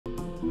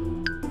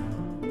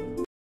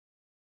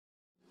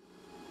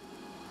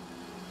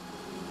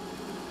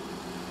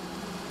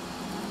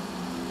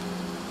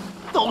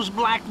Those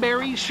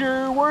blackberries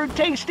sure were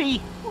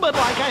tasty, but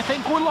like I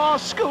think we're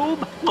lost,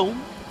 Scoob. Oh,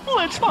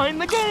 let's find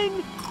the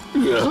gang.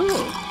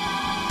 Yeah.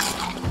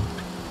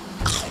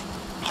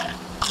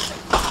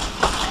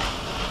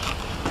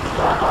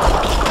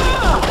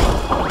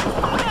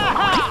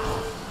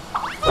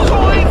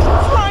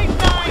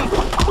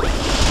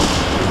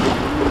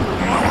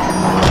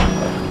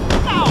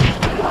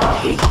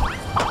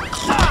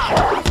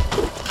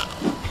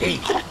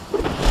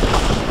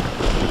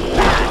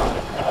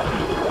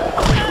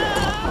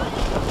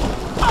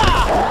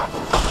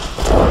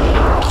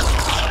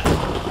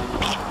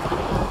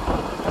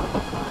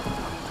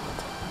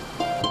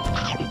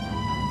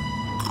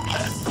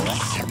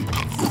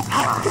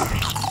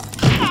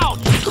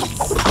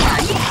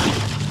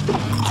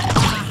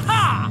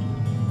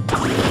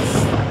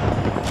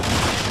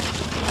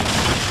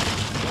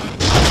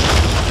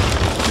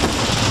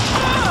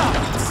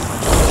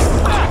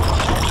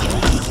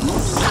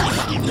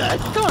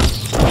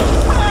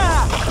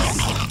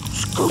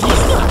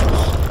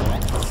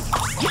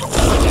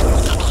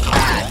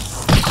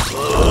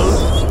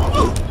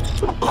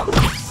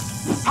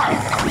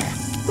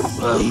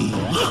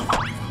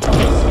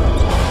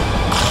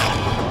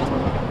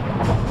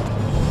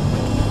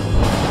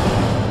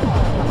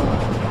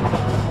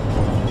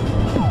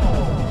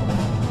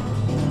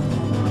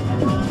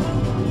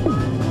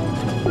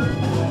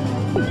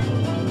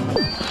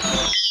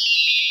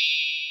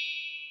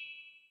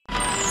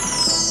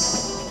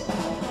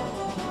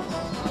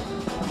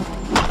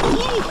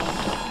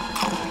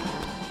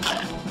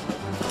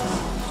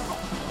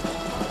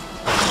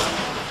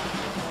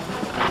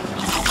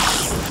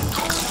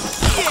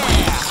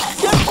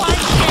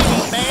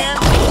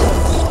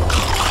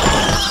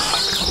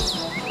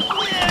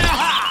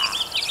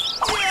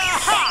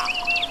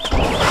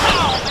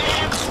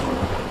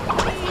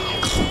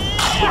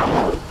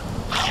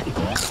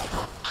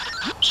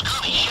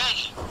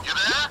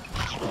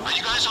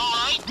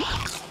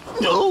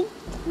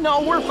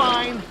 No, we're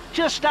fine.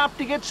 Just stopped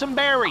to get some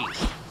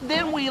berries.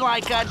 Then we,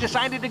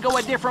 decided to go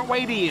a different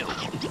way to you.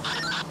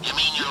 You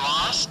mean you're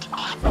lost?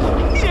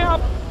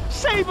 Yep.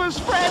 Save us,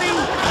 Freddy!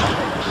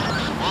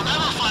 We'll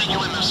never find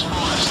you in this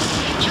forest.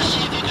 Just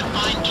see if you can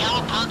find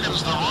Cal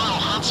Perkins, the Royal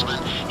Huntsman,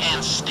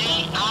 and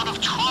stay out of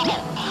trouble.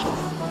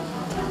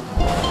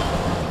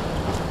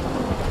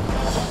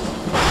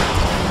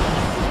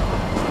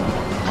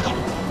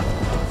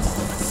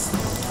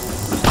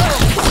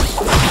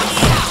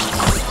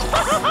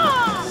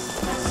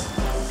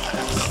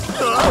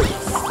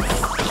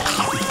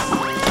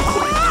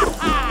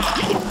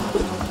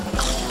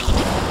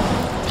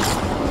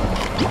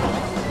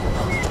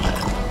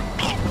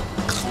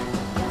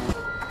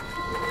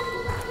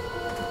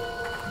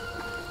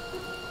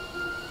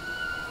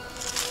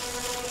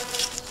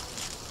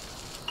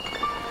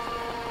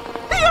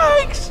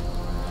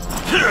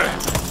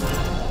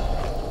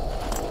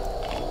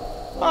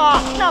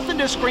 Nothing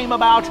to scream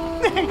about,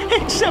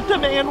 except a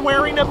man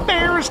wearing a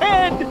bear's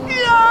head.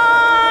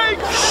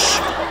 Yikes!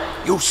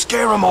 You'll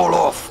scare them all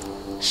off.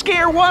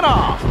 Scare what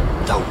off?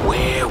 The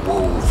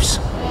werewolves.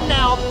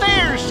 Now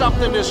there's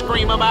something to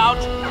scream about.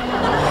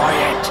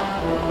 Quiet.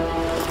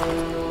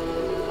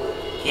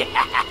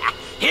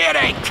 Here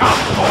they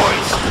come,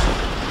 boys.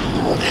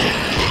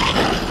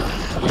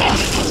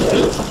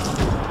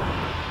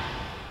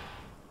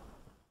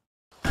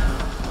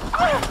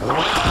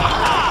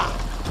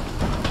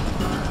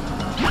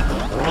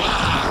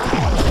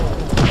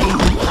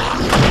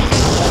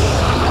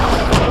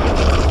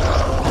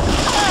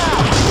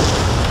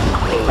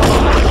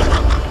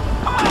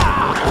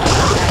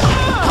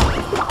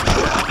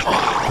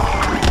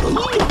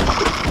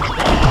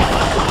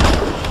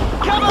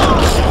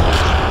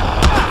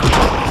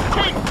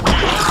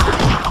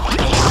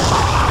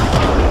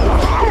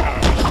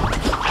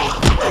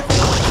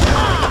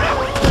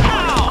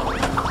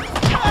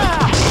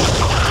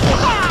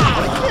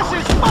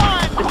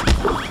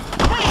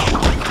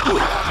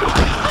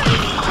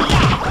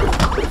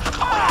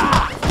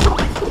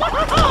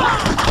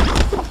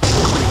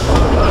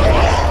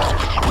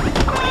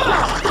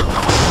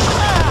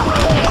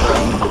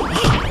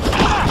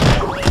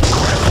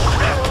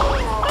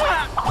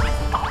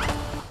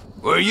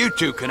 You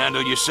two can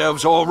handle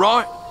yourselves all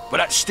right, but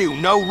that's still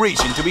no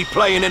reason to be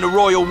playing in the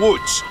Royal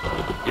Woods.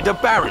 Did the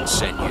Baron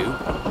send you?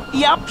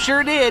 Yep,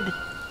 sure did.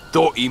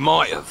 Thought he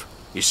might have.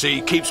 You see,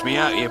 he keeps me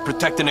out here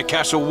protecting the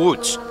castle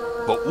woods.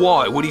 But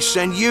why would he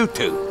send you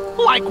two?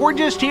 Like we're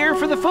just here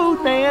for the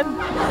food, man.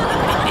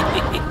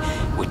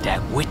 With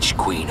that witch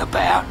queen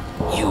about,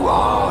 you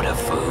are the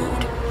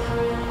food.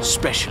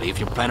 Especially if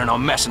you're planning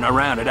on messing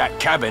around at that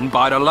cabin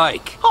by the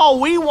lake. Oh,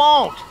 we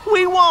won't.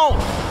 We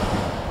won't.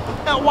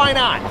 Why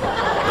not?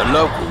 The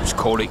locals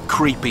call it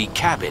Creepy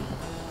Cabin.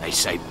 They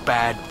say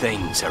bad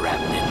things are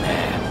happening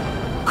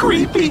there.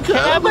 Creepy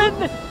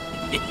Cabin?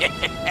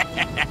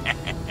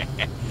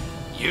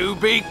 You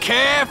be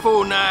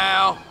careful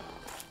now.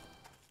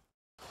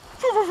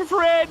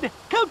 Fred!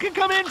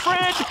 Come in,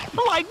 Fred!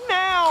 Like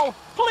now!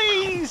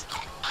 Please!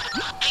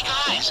 Hey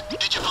guys,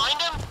 did you find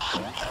him?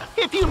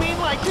 If you mean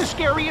like the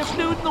scariest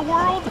dude in the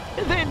world,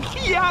 then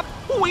yep,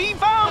 we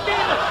found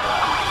him!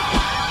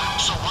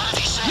 So what did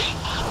he say?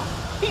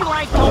 He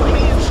told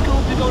me and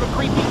Scoob to go to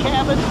Creepy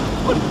Cabin,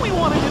 but we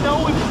wanted to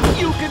know if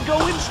you could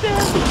go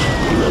instead.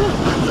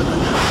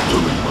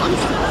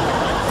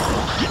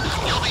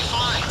 You'll be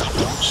fine.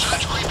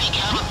 Search Creepy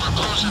Cabin for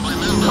clues and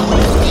remember,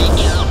 be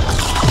careful.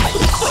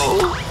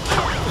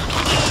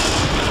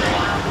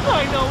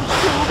 I know,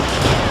 Scoob.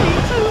 Me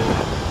too.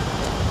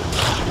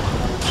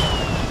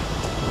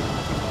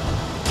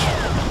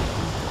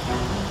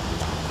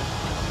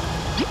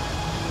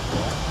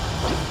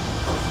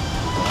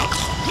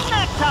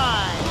 Snack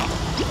time!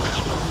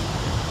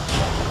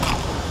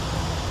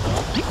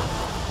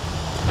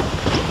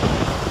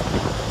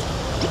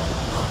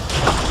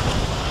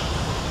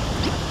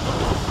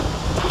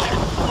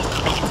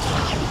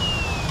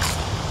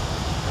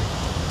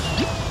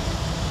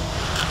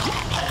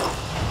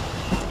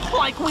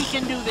 Like we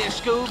can do this,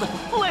 Scoob.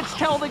 Let's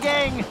tell the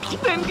gang,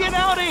 then get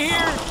out of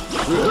here!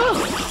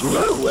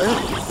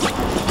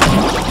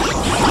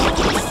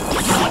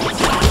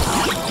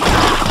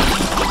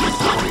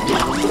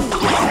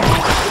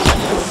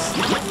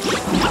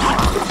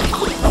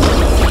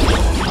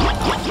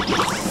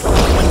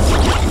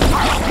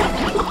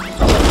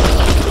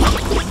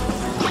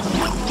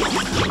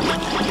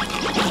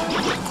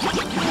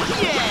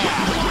 Yeah,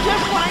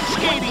 just like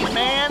skating,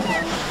 man.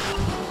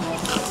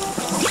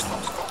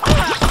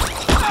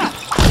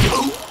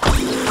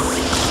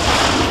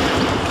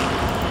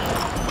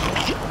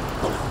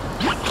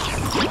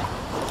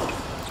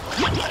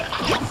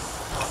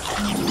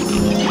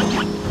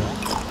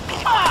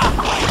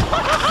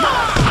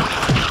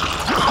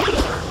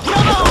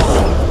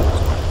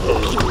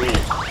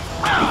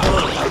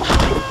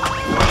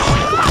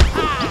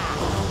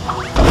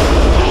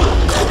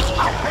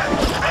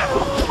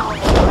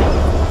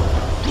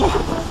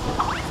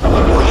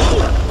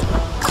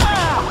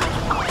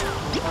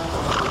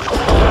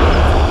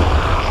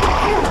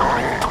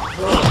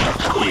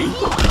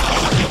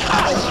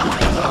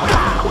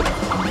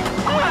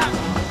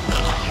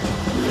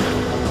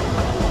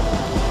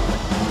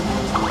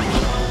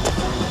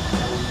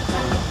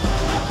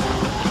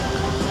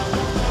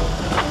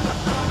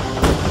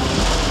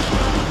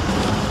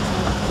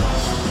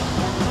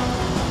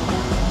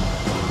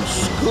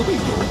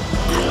 Scooby-Doo.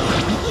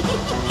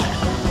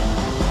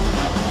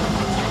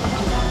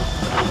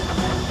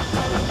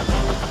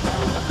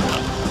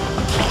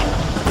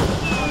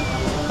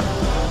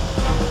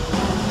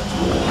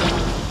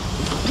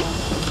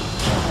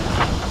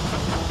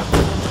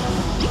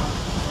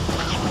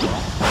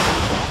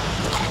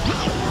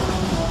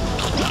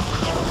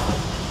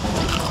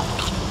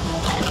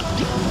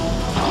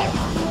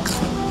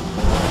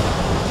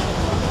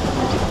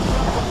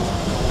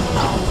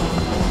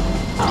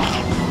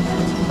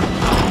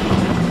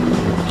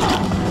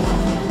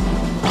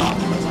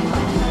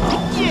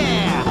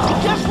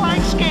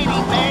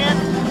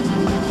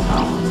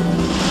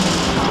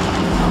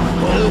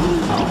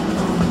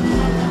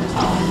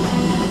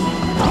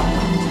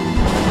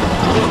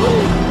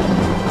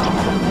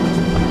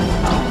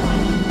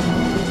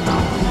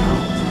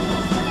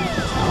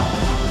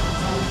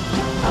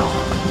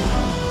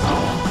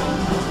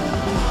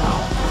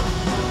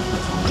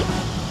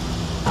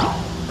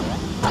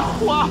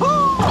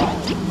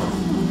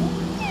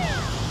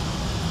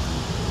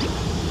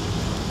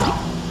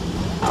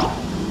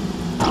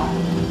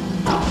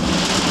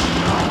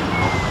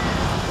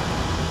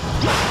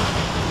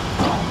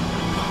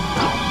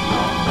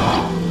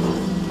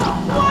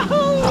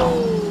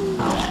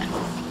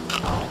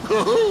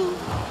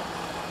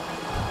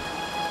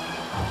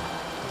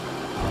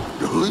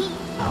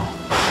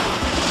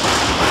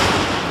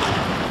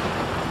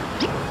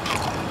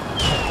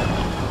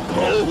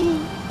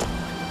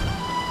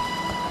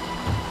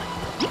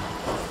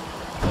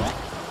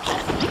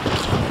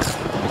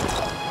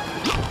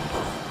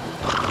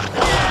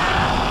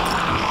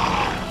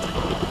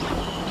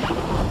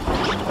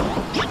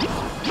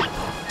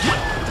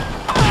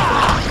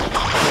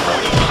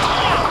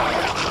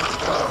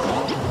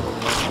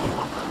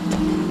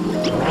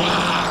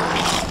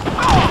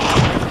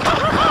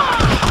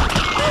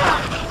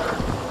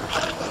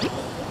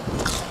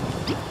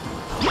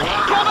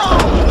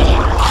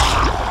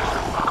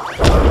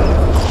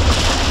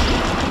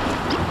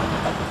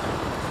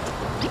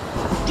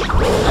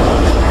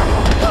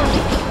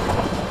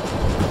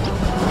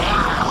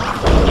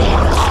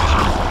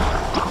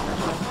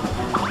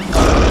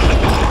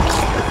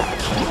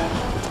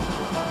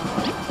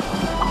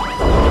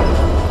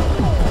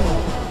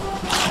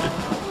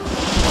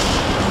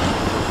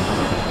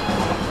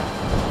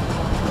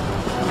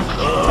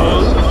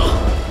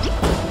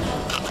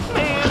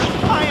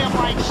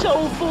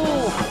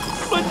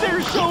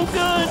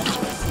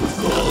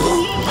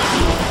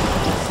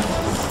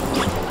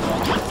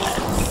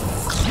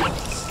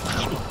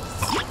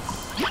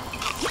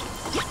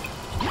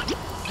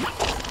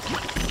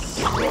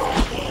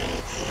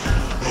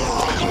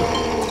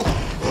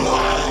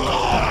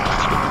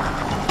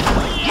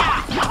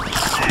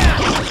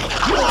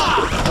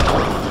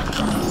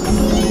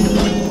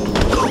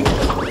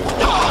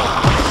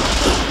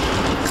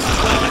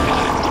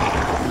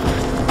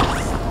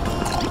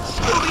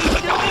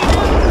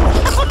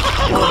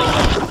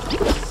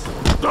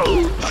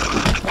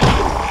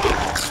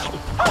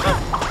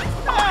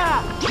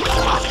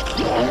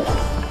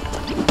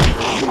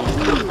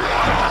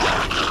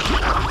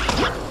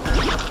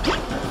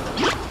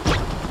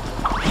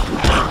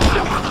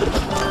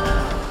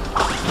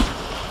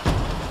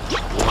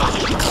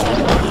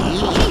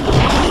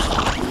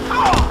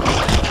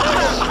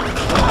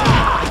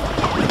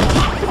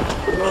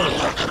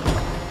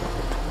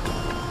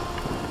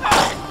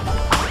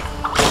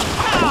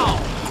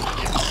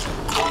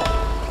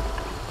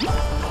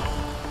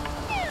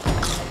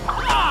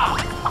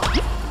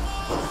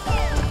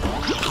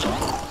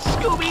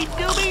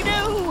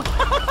 Scooby-Dooby-Doo!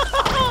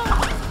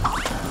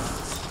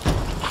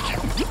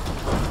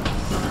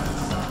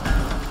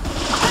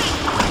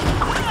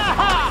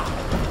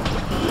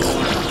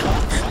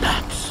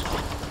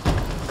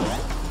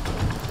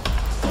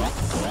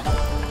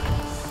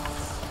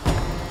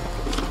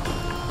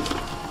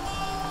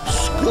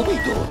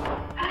 Scooby-Doo.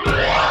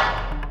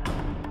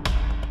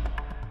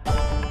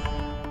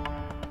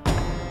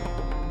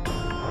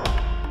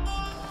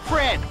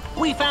 Fred,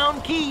 we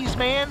found keys,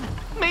 man.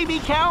 Maybe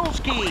Cal's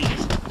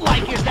keys.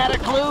 Like, is that a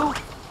clue?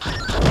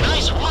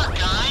 Nice work,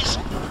 guys.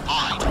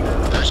 All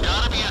right, there's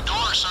gotta be a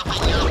door or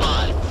something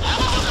nearby. Have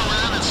a look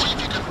around and see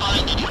if you can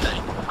find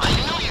anything. I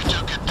knew you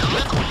two could do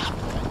it.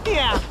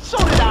 Yeah, so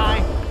did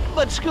I.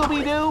 But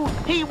Scooby-Doo,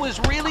 he was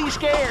really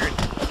scared.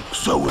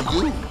 So were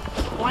you.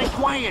 Like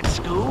quiet,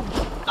 Scoob.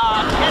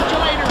 Catch you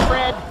later,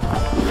 Fred.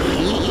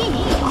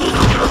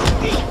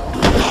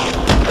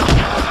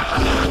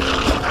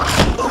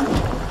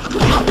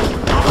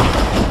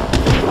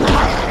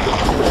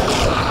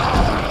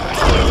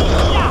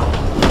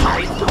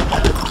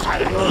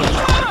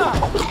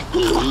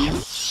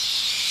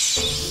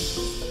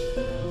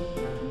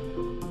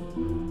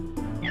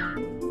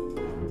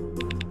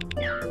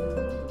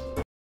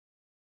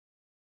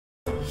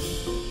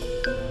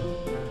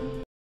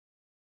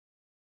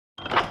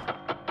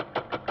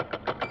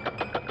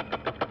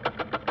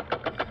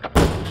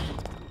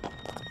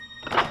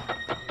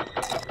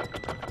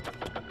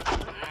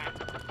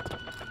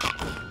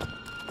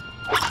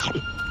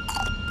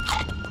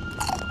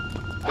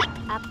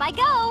 Up I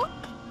go.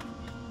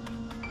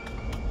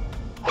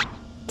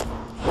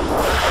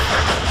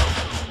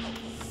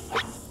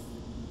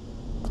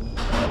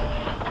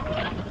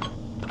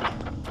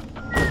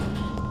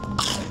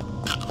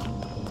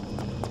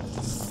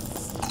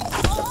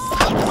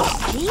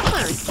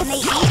 Jeepers, can they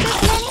eat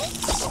this many?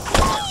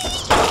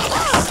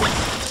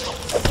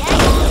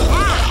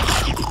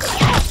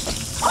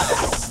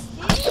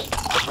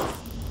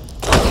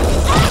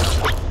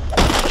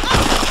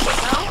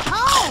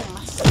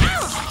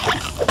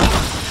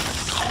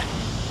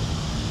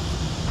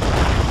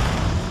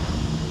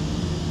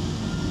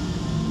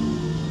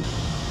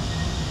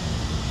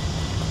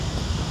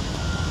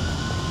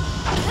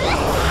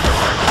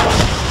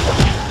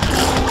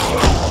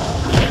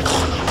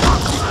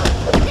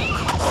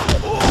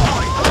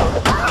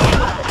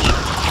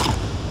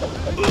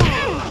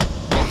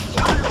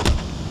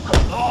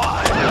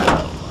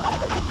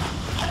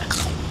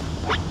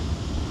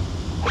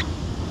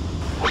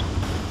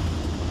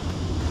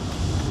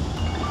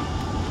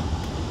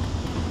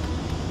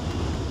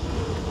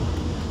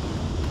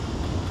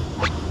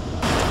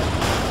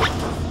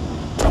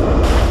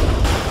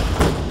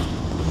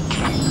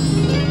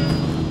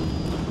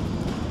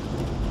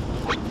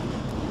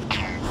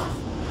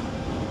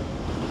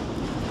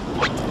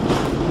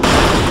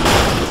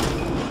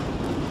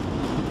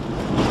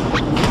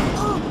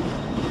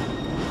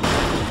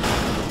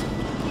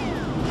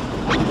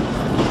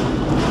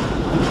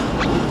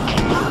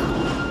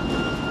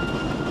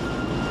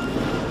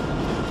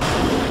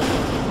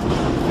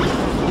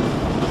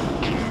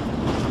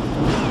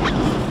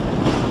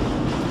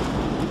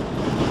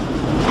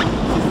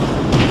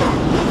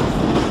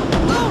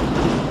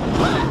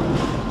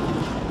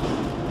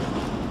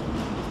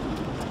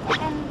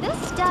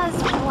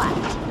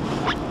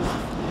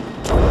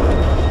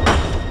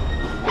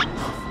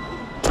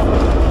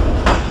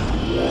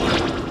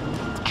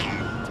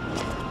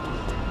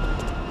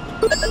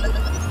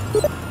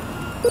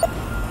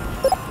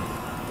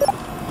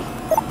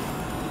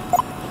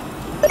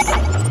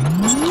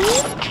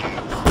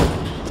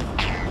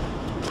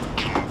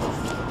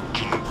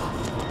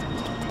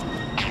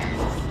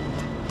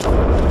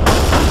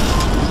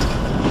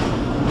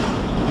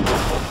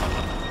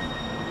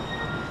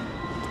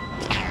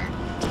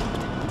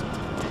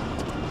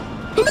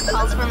 This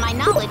calls for my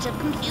knowledge of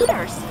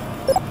computers.